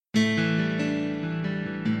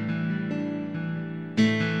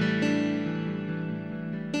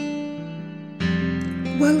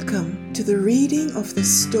Welcome to the reading of the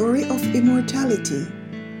Story of Immortality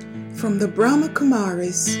from the Brahma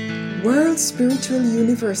Kumaris World Spiritual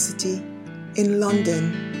University in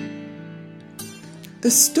London.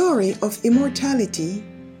 The Story of Immortality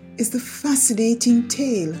is the fascinating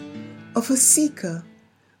tale of a seeker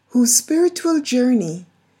whose spiritual journey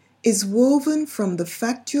is woven from the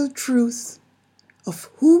factual truth of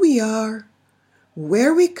who we are,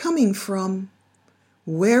 where we're coming from,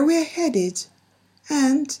 where we're headed,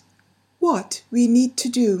 and what we need to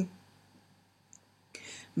do.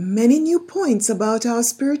 Many new points about our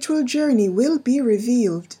spiritual journey will be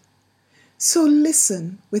revealed, so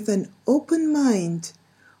listen with an open mind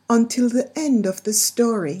until the end of the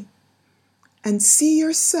story and see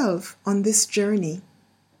yourself on this journey.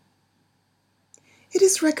 It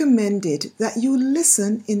is recommended that you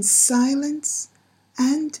listen in silence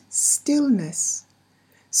and stillness,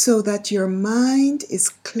 so that your mind is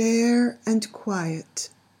clear and quiet.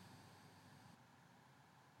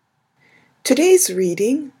 Today's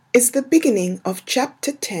reading is the beginning of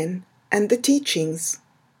Chapter 10 and the teachings.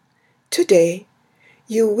 Today,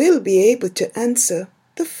 you will be able to answer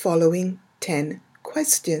the following 10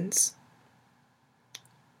 questions.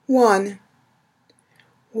 1.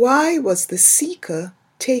 Why was the seeker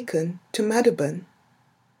taken to Madhaban?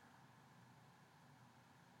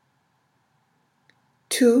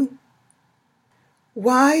 2.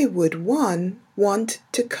 Why would one want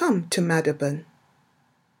to come to Madhaban?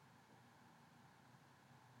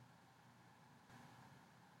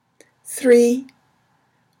 3.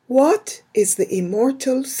 What is the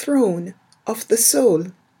immortal throne of the soul?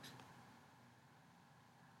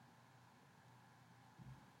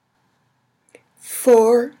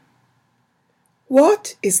 4.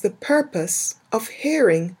 What is the purpose of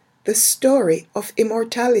hearing the story of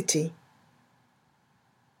immortality?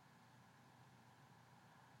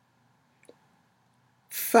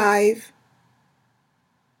 5.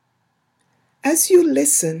 As you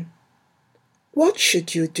listen, what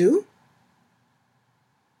should you do?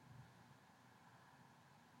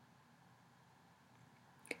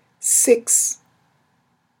 6.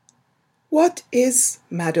 What is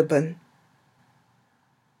Madhaban?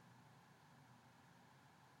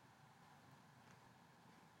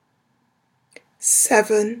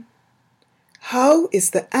 7. How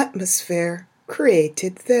is the atmosphere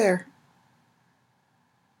created there?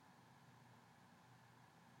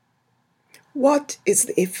 What is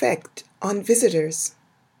the effect on visitors?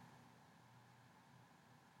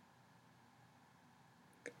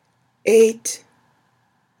 8.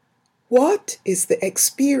 What is the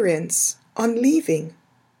experience on leaving?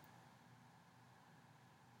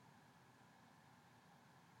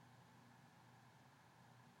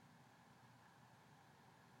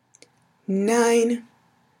 9.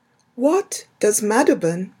 What does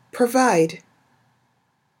Madhaban provide?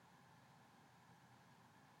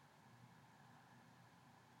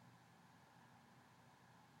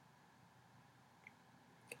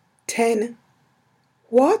 10.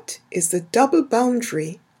 What is the double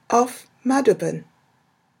boundary of Madhaban?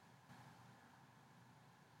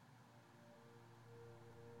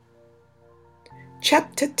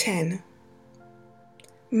 Chapter 10.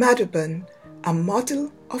 Madhaban, a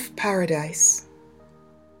model of paradise.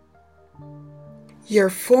 Your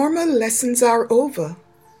formal lessons are over,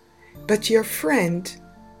 but your friend,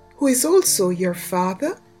 who is also your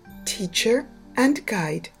father, teacher, and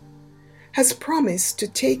guide, has promised to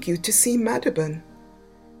take you to see Madhaban,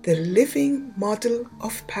 the living model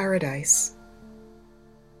of paradise.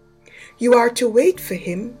 You are to wait for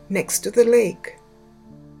him next to the lake.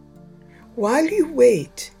 While you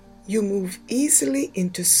wait, you move easily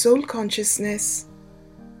into soul consciousness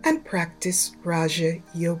and practice Raja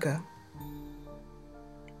Yoga.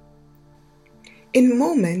 In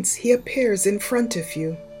moments, he appears in front of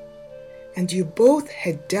you, and you both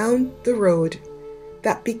head down the road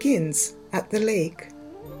that begins at the lake,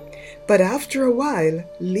 but after a while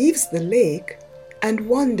leaves the lake and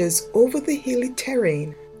wanders over the hilly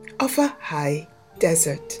terrain of a high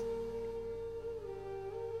desert.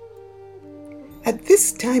 At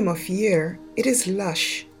this time of year, it is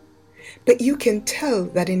lush, but you can tell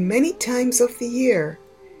that in many times of the year,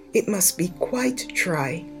 it must be quite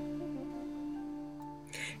dry.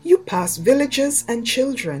 You pass villagers and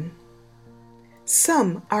children.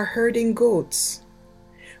 Some are herding goats.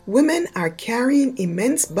 Women are carrying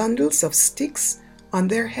immense bundles of sticks on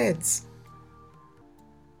their heads.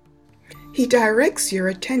 He directs your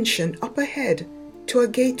attention up ahead to a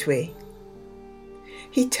gateway.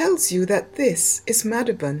 He tells you that this is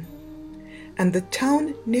Madhaban, and the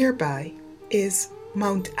town nearby is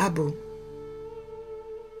Mount Abu.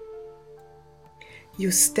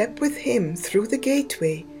 you step with him through the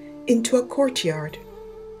gateway into a courtyard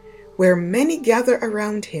where many gather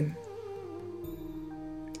around him.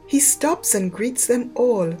 He stops and greets them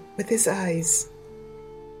all with his eyes.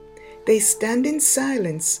 They stand in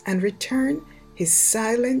silence and return his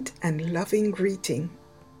silent and loving greeting.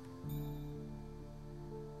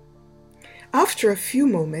 After a few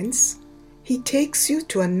moments, he takes you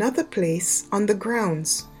to another place on the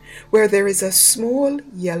grounds where there is a small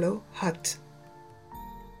yellow hut.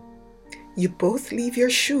 You both leave your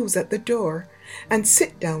shoes at the door and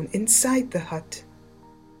sit down inside the hut.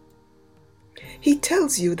 He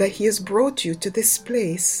tells you that he has brought you to this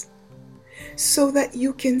place so that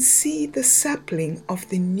you can see the sapling of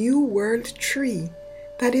the new world tree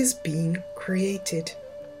that is being created.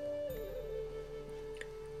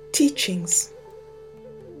 Teachings.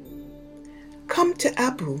 Come to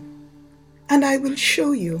Abu, and I will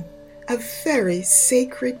show you a very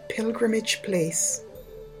sacred pilgrimage place.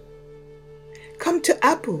 Come to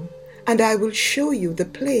Abu, and I will show you the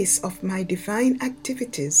place of my divine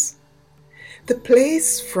activities, the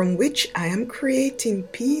place from which I am creating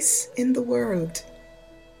peace in the world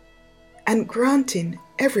and granting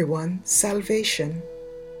everyone salvation.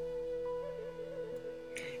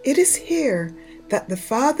 It is here that the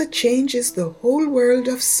Father changes the whole world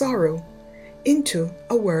of sorrow into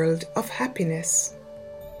a world of happiness.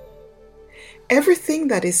 Everything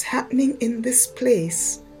that is happening in this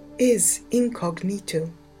place is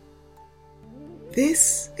incognito.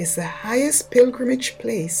 This is the highest pilgrimage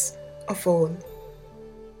place of all.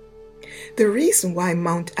 The reason why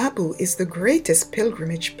Mount Abu is the greatest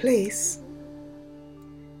pilgrimage place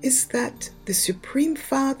is that the Supreme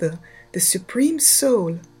Father, the Supreme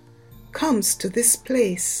Soul, comes to this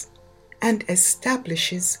place and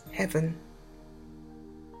establishes heaven.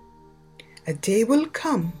 A day will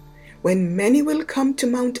come when many will come to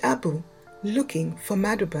Mount Abu looking for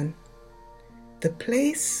Madhuban, the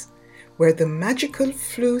place where the magical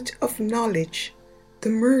flute of knowledge, the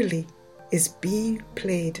Murli, is being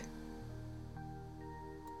played.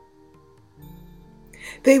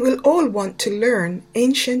 They will all want to learn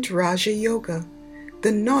ancient Raja Yoga,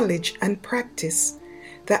 the knowledge and practice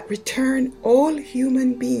that return all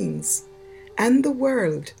human beings and the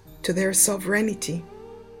world to their sovereignty.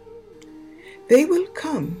 They will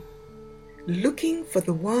come looking for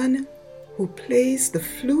the one who plays the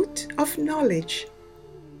flute of knowledge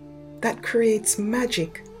that creates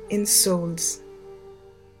magic in souls.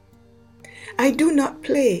 I do not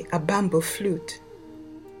play a bamboo flute.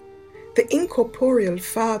 The incorporeal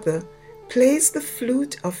Father plays the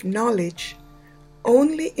flute of knowledge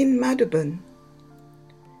only in Madhuban,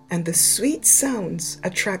 and the sweet sounds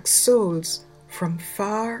attract souls from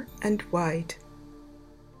far and wide.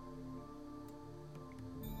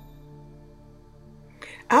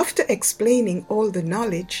 After explaining all the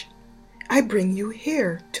knowledge, I bring you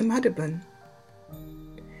here to Madhuban.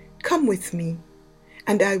 Come with me,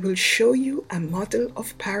 and I will show you a model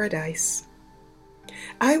of paradise.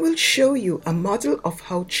 I will show you a model of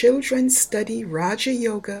how children study Raja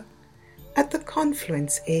Yoga at the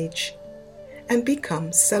confluence age and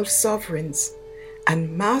become self-sovereigns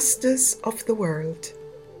and masters of the world.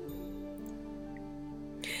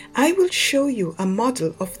 I will show you a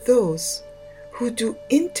model of those who do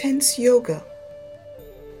intense yoga.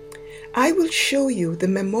 I will show you the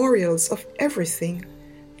memorials of everything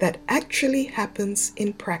that actually happens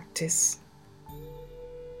in practice.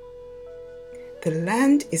 The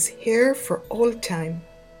land is here for all time.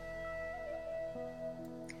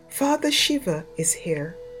 Father Shiva is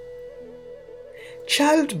here.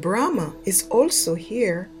 Child Brahma is also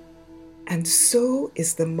here, and so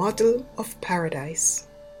is the model of paradise.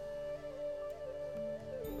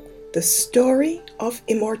 The Story of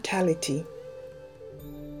Immortality.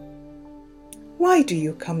 Why do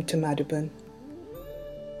you come to Madhuban?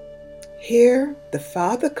 Here the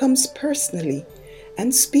Father comes personally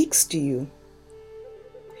and speaks to you.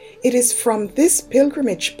 It is from this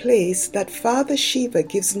pilgrimage place that Father Shiva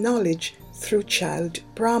gives knowledge through Child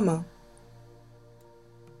Brahma.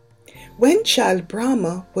 When Child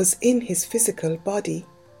Brahma was in his physical body,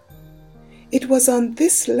 it was on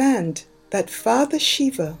this land that Father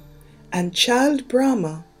Shiva and Child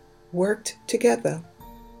Brahma worked together.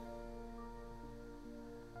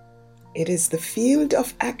 It is the field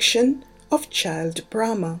of action of Child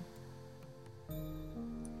Brahma.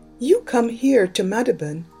 You come here to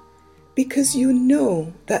Madhuban because you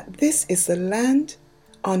know that this is the land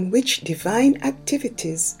on which divine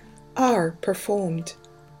activities are performed.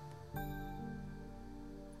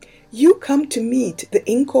 You come to meet the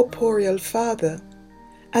incorporeal Father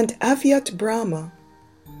and Avyat Brahma,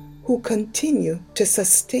 who continue to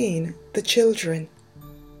sustain the children.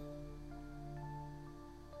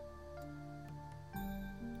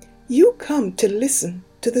 You come to listen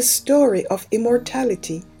to the story of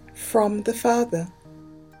immortality from the Father.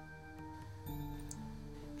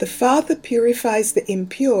 The Father purifies the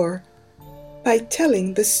impure by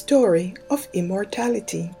telling the story of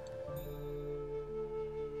immortality.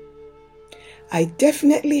 I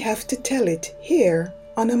definitely have to tell it here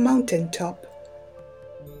on a mountaintop.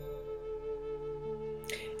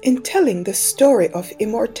 In telling the story of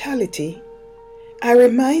immortality, I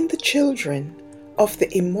remind the children of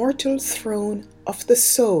the immortal throne of the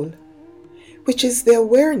soul, which is the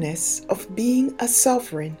awareness of being a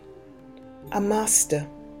sovereign, a master.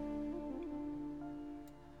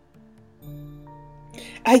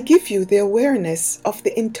 I give you the awareness of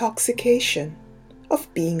the intoxication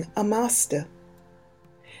of being a master,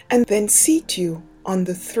 and then seat you on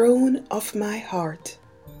the throne of my heart.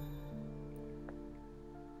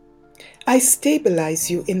 I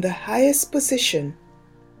stabilize you in the highest position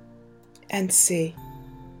and say,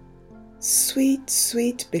 "Sweet,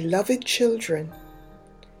 sweet, beloved children,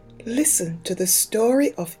 listen to the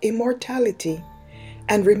story of immortality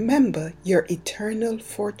and remember your eternal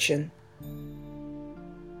fortune.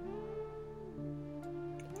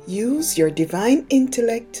 Use your divine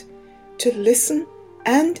intellect to listen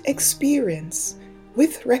and experience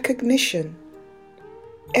with recognition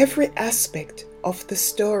every aspect of the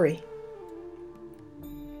story.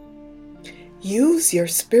 Use your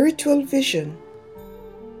spiritual vision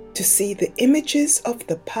to see the images of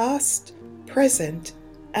the past, present,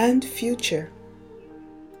 and future.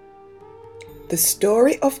 The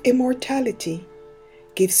story of immortality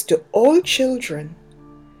gives to all children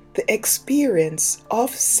the experience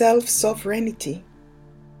of self-sovereignty.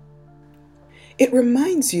 It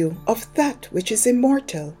reminds you of that which is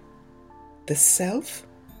immortal, the self,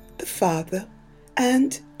 the Father,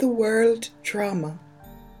 and the world drama.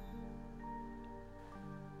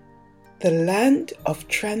 The land of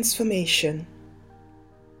transformation.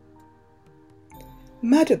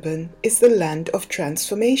 Madhaban is the land of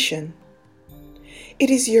transformation.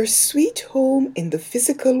 It is your sweet home in the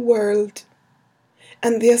physical world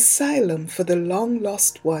and the asylum for the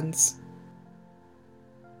long-lost ones.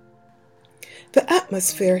 The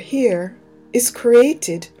atmosphere here is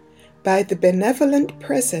created by the benevolent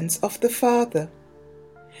presence of the Father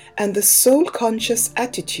and the soul-conscious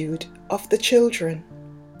attitude of the children.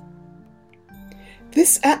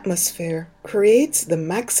 This atmosphere creates the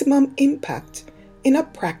maximum impact in a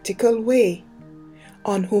practical way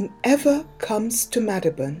on whomever comes to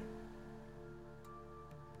Madhaban.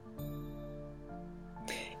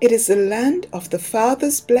 It is the land of the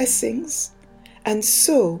Father's blessings, and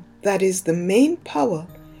so that is the main power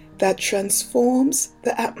that transforms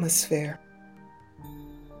the atmosphere.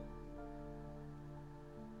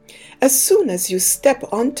 As soon as you step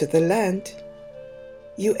onto the land,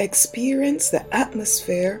 you experience the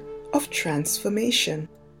atmosphere of transformation.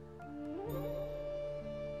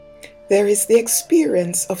 There is the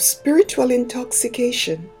experience of spiritual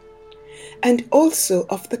intoxication and also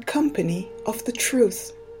of the company of the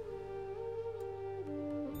truth.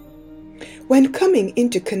 When coming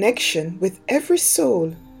into connection with every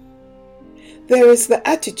soul, there is the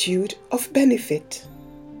attitude of benefit,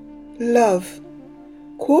 love,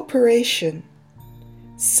 cooperation,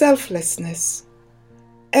 selflessness,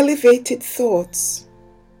 elevated thoughts,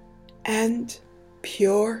 and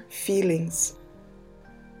pure feelings.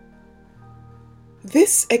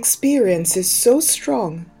 This experience is so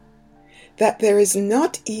strong that there is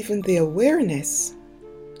not even the awareness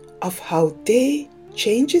of how day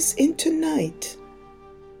changes into night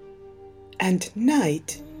and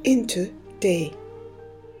night into day.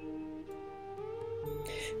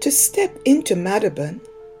 To step into Madhaban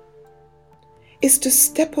is to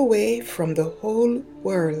step away from the whole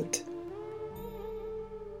world.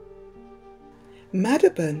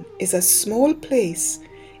 Madhaban is a small place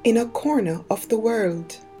in a corner of the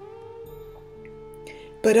world.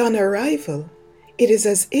 But on arrival, it is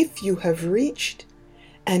as if you have reached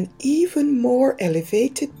an even more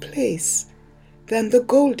elevated place than the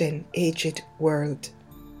golden aged world.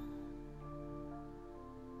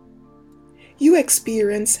 You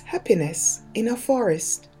experience happiness in a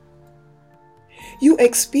forest. You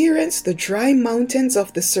experience the dry mountains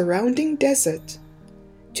of the surrounding desert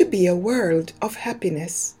to be a world of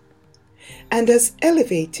happiness and as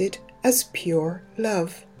elevated as pure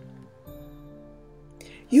love.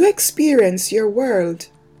 You experience your world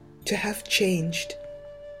to have changed.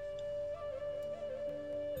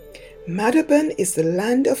 Madhaban is the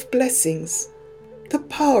land of blessings, the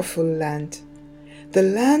powerful land, the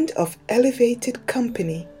land of elevated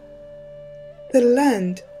company, the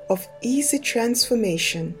land of easy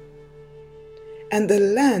transformation, and the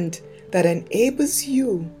land that enables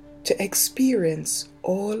you to experience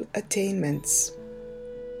all attainments.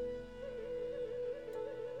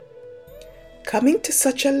 Coming to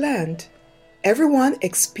such a land, everyone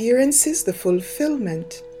experiences the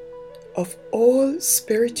fulfillment of all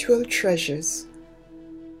spiritual treasures.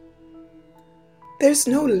 There's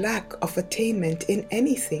no lack of attainment in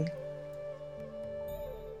anything.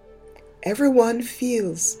 Everyone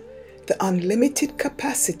feels the unlimited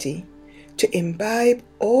capacity to imbibe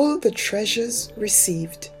all the treasures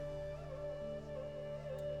received.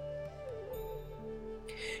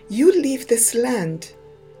 You leave this land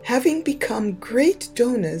having become great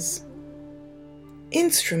donors,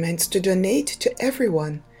 instruments to donate to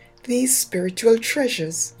everyone these spiritual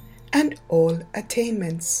treasures and all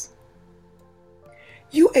attainments.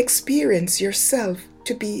 You experience yourself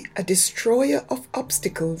to be a destroyer of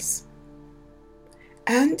obstacles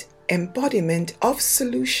and embodiment of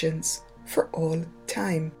solutions for all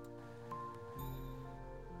time.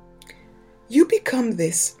 You become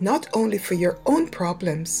this not only for your own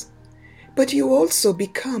problems, but you also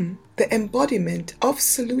become the embodiment of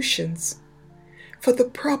solutions for the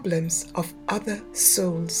problems of other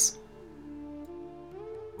souls.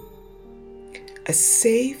 A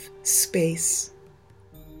safe space.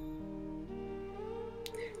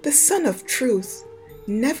 The Sun of Truth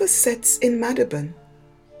never sets in Madhaban.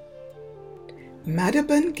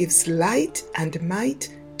 Madhaban gives light and might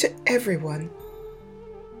to everyone.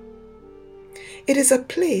 It is a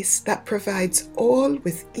place that provides all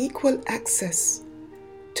with equal access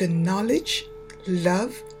to knowledge,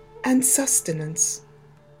 love, and sustenance.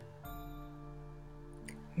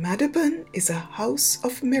 Madhaban is a house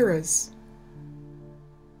of mirrors.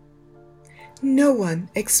 No one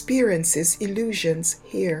experiences illusions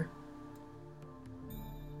here.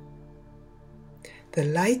 The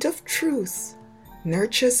light of truth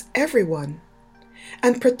nurtures everyone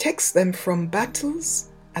and protects them from battles,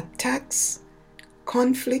 attacks,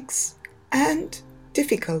 conflicts, and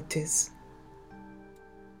difficulties.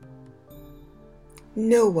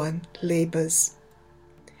 No one labors.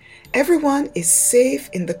 Everyone is safe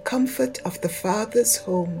in the comfort of the Father's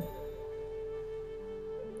home.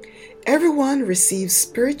 Everyone receives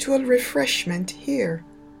spiritual refreshment here.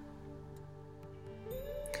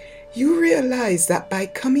 You realize that by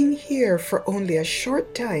coming here for only a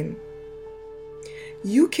short time,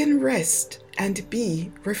 you can rest and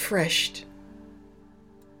be refreshed.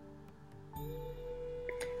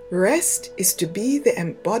 Rest is to be the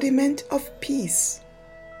embodiment of peace,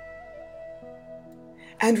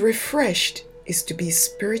 and refreshed is to be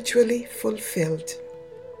spiritually fulfilled.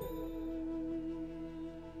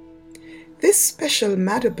 This special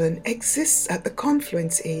Madhaban exists at the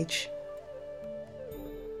confluence age.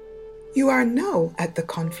 You are now at the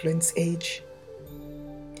confluence age.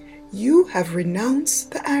 You have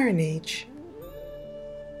renounced the Iron Age.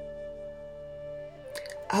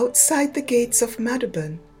 Outside the gates of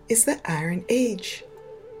Madhaban is the Iron Age.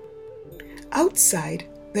 Outside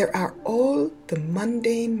there are all the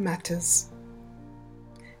mundane matters.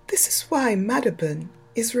 This is why Madhaban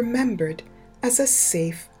is remembered as a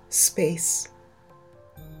safe space.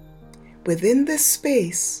 Within this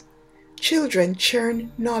space, children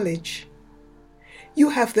churn knowledge. You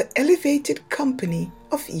have the elevated company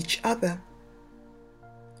of each other.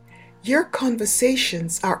 Your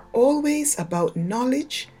conversations are always about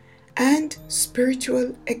knowledge and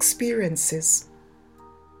spiritual experiences.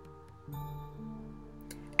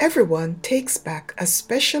 Everyone takes back a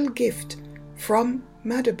special gift from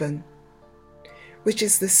Madhaban, which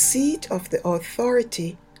is the seat of the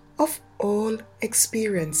authority of all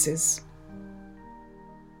experiences.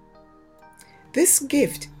 This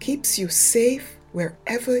gift keeps you safe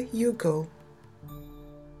wherever you go.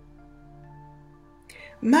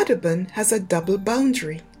 Madhaban has a double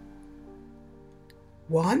boundary.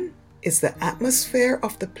 One is the atmosphere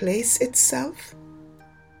of the place itself.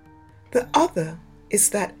 The other is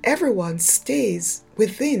that everyone stays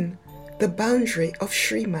within the boundary of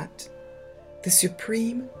Srimat, the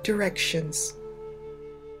supreme directions.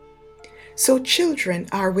 So children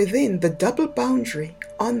are within the double boundary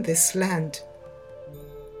on this land.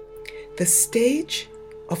 The stage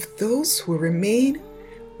of those who remain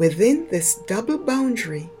within this double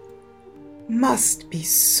boundary must be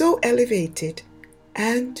so elevated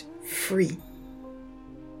and free.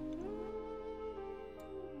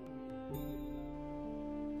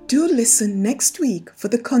 Do listen next week for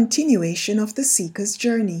the continuation of the Seeker's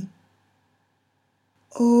journey.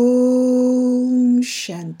 Om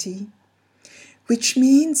Shanti, which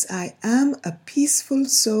means I am a peaceful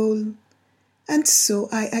soul, and so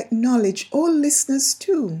I acknowledge all listeners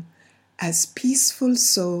too as peaceful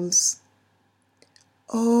souls.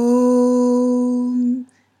 Om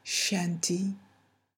Shanti,